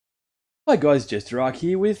Hi guys, JesterArke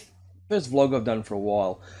here with first vlog I've done for a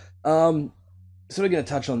while. Sort of going to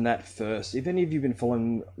touch on that first. If any of you have been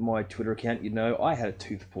following my Twitter account, you know I had a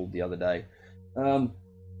tooth pulled the other day. Um,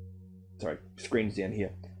 Sorry, screen's down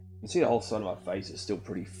here. You can see the whole side of my face is still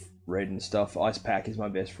pretty red and stuff. Ice pack is my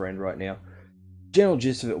best friend right now. General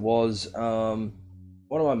gist of it was one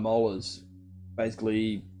of my molars,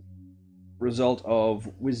 basically result of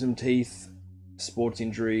wisdom teeth, sports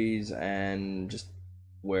injuries, and just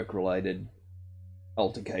work-related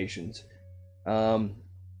altercations. Um,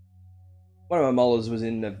 One of my molars was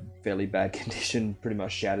in a fairly bad condition, pretty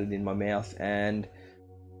much shattered in my mouth, and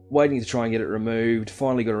waiting to try and get it removed.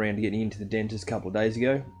 Finally got around to getting into the dentist a couple of days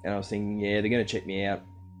ago, and I was thinking, yeah, they're going to check me out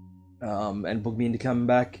and book me into coming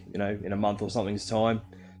back, in a month or something's time.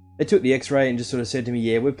 They took the X-ray and just sort of said to me,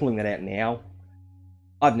 yeah, we're pulling that out now.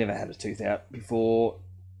 I've never had a tooth out before.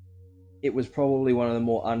 It was probably one of the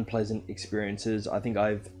more unpleasant experiences I think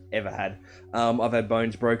I've ever had. I've had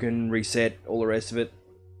bones broken, reset, all the rest of it.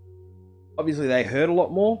 Obviously, they hurt a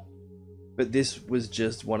lot more, but this was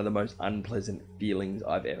just one of the most unpleasant feelings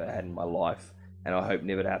I've ever had in my life, and I hope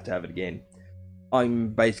never to have it again. I'm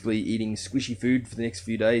basically eating squishy food for the next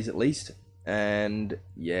few days at least, and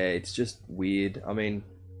yeah, it's just weird. I mean,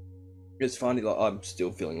 it's funny, like, I'm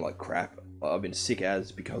still feeling like crap. I've been sick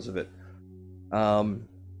as because of it.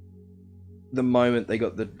 The moment they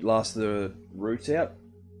got the last of the roots out,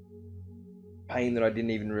 pain that I didn't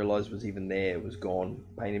even realize was even there was gone.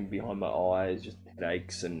 Pain in behind my eyes, just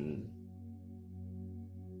headaches and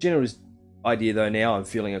general idea though. Now I'm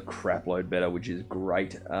feeling a crap load better, which is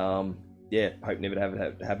great. Yeah, hope never to have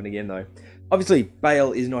it happen again though. Obviously,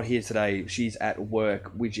 Bale is not here today. She's at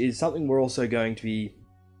work, which is something we're also going to be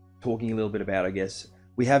talking a little bit about, I guess.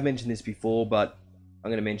 We have mentioned this before, but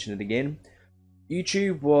I'm going to mention it again.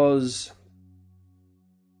 YouTube was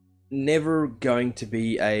never going to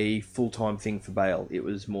be a full-time thing for Bale. It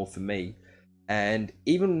was more for me. And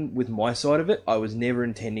even with my side of it, I was never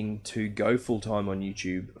intending to go full-time on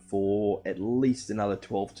YouTube for at least another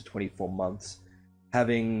 12 to 24 months.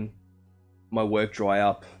 Having my work dry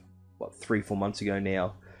up, 3-4 months ago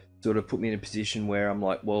now, sort of put me in a position where I'm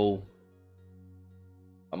like, well,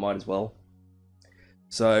 I might as well.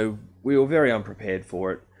 So we were very unprepared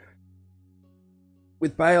for it.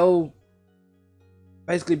 With Bale,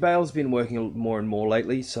 basically, Bale's been working more and more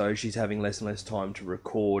lately, so she's having less and less time to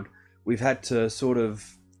record. We've had to sort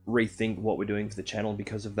of rethink what we're doing for the channel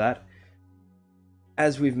because of that.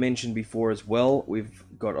 As we've mentioned before as well, we've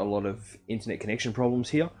got a lot of internet connection problems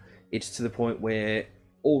here. It's to the point where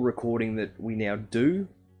all recording that we now do,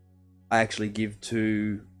 I actually give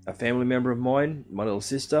to a family member of mine, my little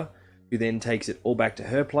sister, who then takes it all back to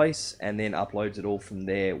her place and then uploads it all from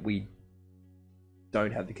there. We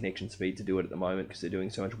don't have the connection speed to do it at the moment because they're doing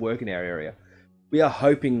so much work in our area. We are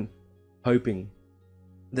hoping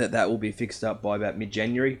that will be fixed up by about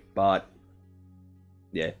mid-January, but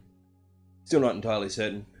yeah, still not entirely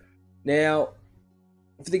certain. Now,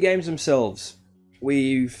 for the games themselves,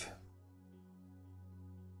 we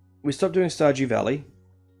stopped doing Stardew Valley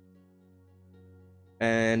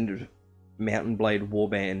and Mountain Blade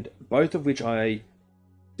Warband, both of which I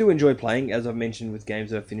do enjoy playing, as I've mentioned with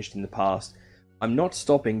games that I've finished in the past. I'm not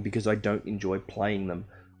stopping because I don't enjoy playing them.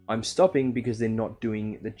 I'm stopping because they're not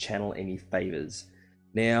doing the channel any favors.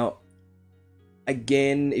 Now,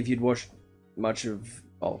 again, if you'd watched much of,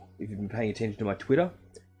 if you've been paying attention to my Twitter,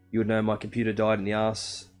 you would know my computer died in the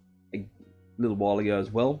ass a little while ago as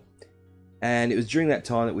well. And it was during that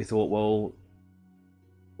time that we thought, well,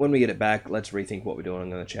 when we get it back, let's rethink what we're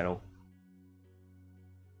doing on the channel.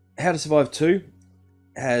 How to Survive 2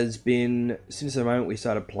 has been, since the moment we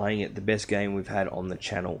started playing it, the best game we've had on the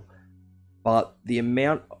channel. But the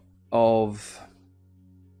amount of,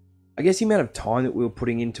 the amount of time that we were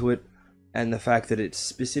putting into it, and the fact that it's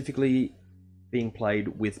specifically being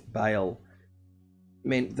played with Bale,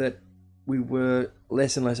 meant that we were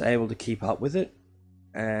less and less able to keep up with it,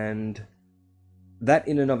 and that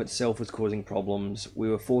in and of itself was causing problems. We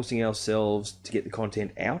were forcing ourselves to get the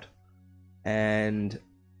content out, and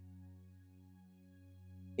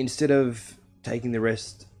instead of taking the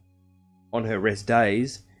rest on her rest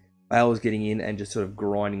days, Bale was getting in and just sort of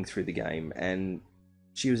grinding through the game, and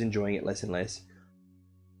she was enjoying it less and less.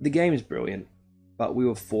 The game is brilliant, but we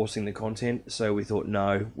were forcing the content, so we thought,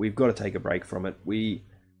 no, we've got to take a break from it. We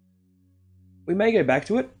may go back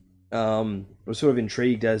to it. We're sort of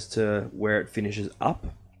intrigued as to where it finishes up,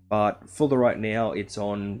 but for the right now, it's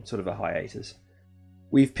on sort of a hiatus.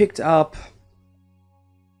 We've picked up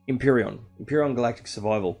Imperion Galactic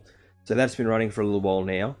Survival. So that's been running for a little while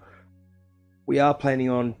now. We are planning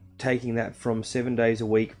on taking that from 7 days a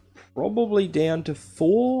week probably down to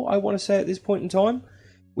 4, I want to say, at this point in time.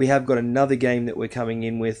 We have got another game that we're coming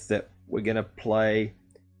in with that we're going to play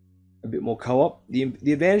a bit more co-op. The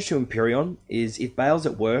advantage to Empyrean is if Bale's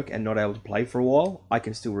at work and not able to play for a while, I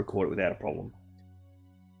can still record it without a problem.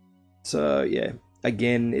 So, yeah.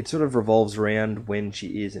 Again, it sort of revolves around when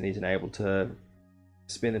she is and isn't able to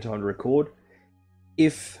spend the time to record.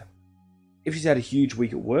 If she's had a huge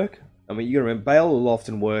week at work, I mean, you gotta remember, Bale will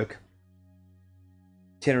often work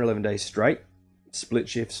 10 or 11 days straight, split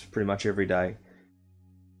shifts pretty much every day.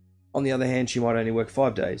 On the other hand, she might only work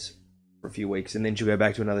 5 days for a few weeks, and then she'll go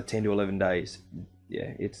back to another 10 to 11 days.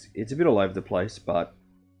 Yeah, it's a bit all over the place, but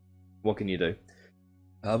what can you do?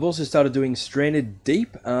 I've also started doing Stranded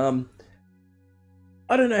Deep.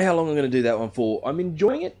 I don't know how long I'm going to do that one for. I'm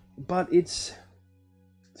enjoying it, but it's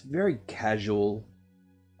very casual.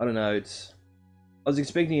 I don't know. I was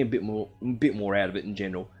expecting a bit more out of it in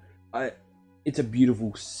general. It's a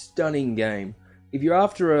beautiful, stunning game. If you're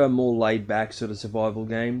after a more laid-back sort of survival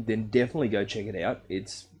game, then definitely go check it out.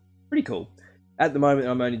 It's pretty cool. At the moment,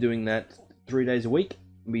 I'm only doing that 3 days a week.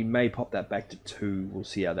 We may pop that back to 2. We'll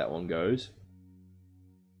see how that one goes.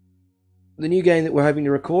 The new game that we're hoping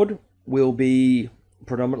to record will be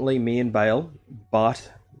predominantly me and Bale,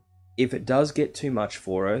 but if it does get too much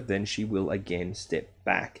for her, then she will again step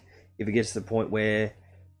back. If it gets to the point where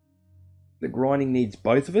the grinding needs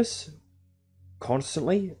both of us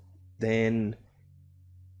constantly, then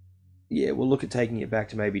yeah, we'll look at taking it back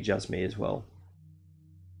to maybe just me as well.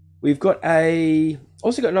 We've also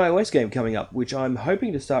got an iOS game coming up, which I'm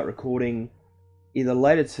hoping to start recording either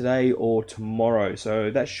later today or tomorrow, so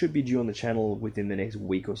that should be due on the channel within the next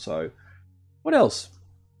week or so. What else?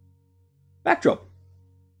 Backdrop.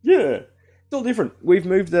 Yeah, it's all different. We've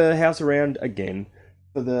moved the house around again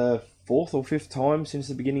for the 4th or 5th time since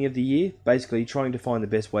the beginning of the year. Basically trying to find the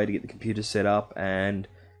best way to get the computer set up and,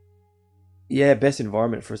 yeah, best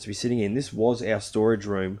environment for us to be sitting in. This was our storage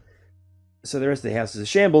room. So the rest of the house is a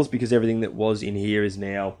shambles because everything that was in here is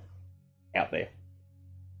now out there.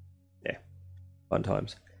 Yeah, fun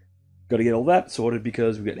times. Got to get all that sorted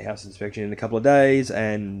because we've got a house inspection in a couple of days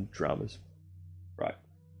and dramas. Right.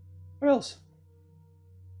 What else?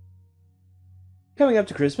 Coming up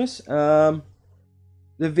to Christmas, the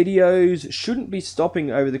videos shouldn't be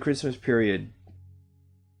stopping over the Christmas period.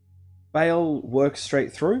 Bale works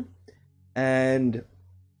straight through, and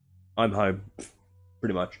I'm home,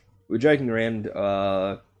 pretty much. We were joking around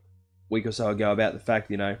a week or so ago about the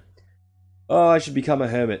fact, oh, I should become a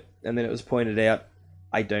hermit, and then it was pointed out,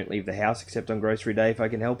 I don't leave the house except on grocery day if I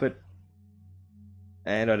can help it.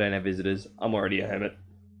 And I don't have visitors. I'm already a hermit.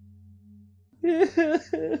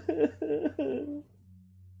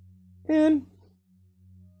 And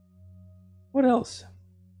what else?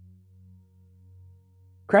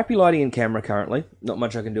 Crappy lighting and camera currently. Not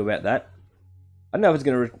much I can do about that. I don't know if it's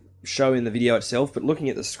going to show in the video itself, but looking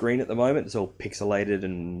at the screen at the moment, it's all pixelated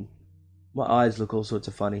and my eyes look all sorts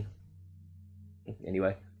of funny.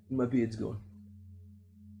 Anyway, my beard's gone.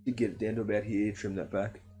 You get it down to about here, trim that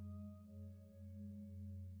back.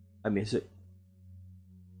 I miss it.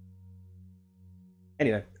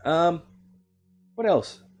 Anyway, what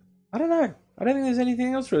else? I don't know. I don't think there's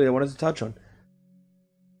anything else really I wanted to touch on.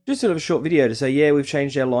 Just sort of a short video to say, yeah, we've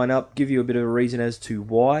changed our lineup, give you a bit of a reason as to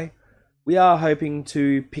why. We are hoping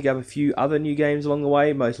to pick up a few other new games along the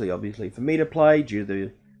way, mostly obviously for me to play due to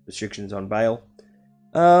the restrictions on Bale.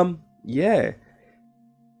 Yeah.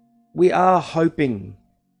 We are hoping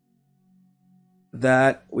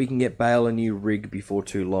that we can get Bale a new rig before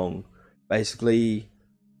too long. Basically,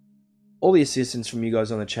 all the assistance from you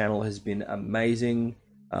guys on the channel has been amazing.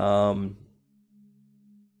 Don't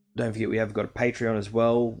forget we have got a Patreon as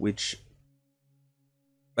well, which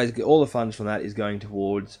basically all the funds from that is going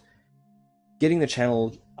towards getting the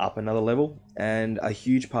channel up another level, and a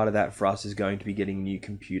huge part of that for us is going to be getting a new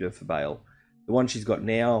computer for Bale. The one she's got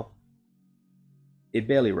now, it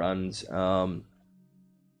barely runs.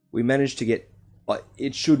 We managed to get,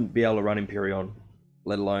 it shouldn't be able to run Empyrean,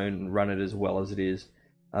 let alone run it as well as it is.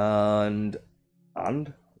 And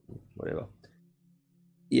whatever.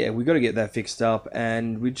 Yeah, we've got to get that fixed up,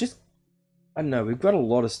 and we just, I don't know, we've got a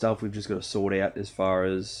lot of stuff we've just got to sort out as far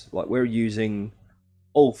as, we're using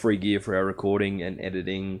all free gear for our recording and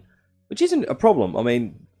editing, which isn't a problem. I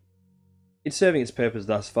mean, it's serving its purpose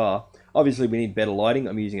thus far. Obviously, we need better lighting.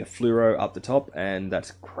 I'm using a fluoro up the top, and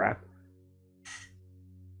that's crap.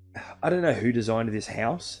 I don't know who designed this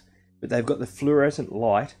house, but they've got the fluorescent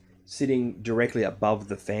light sitting directly above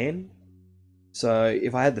the fan. So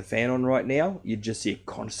if I had the fan on right now, you'd just see a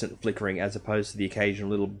constant flickering as opposed to the occasional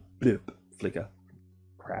little blip flicker.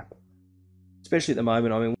 Crap. Especially at the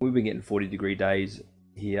moment, I mean, we've been getting 40-degree days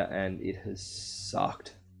here, and it has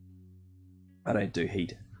sucked. I don't do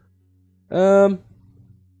heat.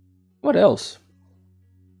 What else?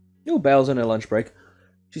 Little Bale's on her lunch break.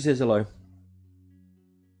 She says hello.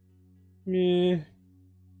 Yeah.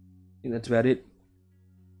 I think that's about it.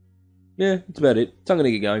 Yeah, that's about it. So I'm going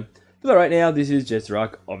to get going. But right now, this is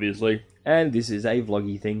JesterArke, obviously, and this is a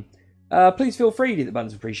vloggy thing. Please feel free to hit the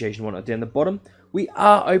buttons of appreciation and whatnot down the bottom. We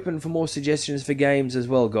are open for more suggestions for games as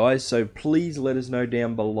well, guys, so please let us know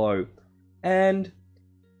down below. And,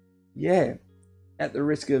 yeah, at the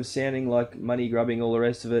risk of sounding like money grubbing, all the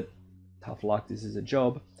rest of it, tough luck, this is a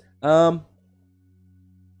job. There's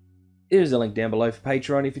a link down below for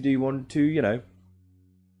Patreon if you do want to, you know,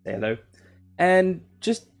 say hello. And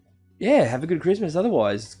just, yeah, have a good Christmas.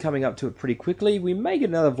 Otherwise, it's coming up to it pretty quickly. We may get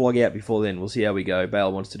another vlog out before then. We'll see how we go.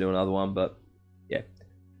 Bale wants to do another one, but yeah.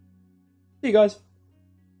 See you guys.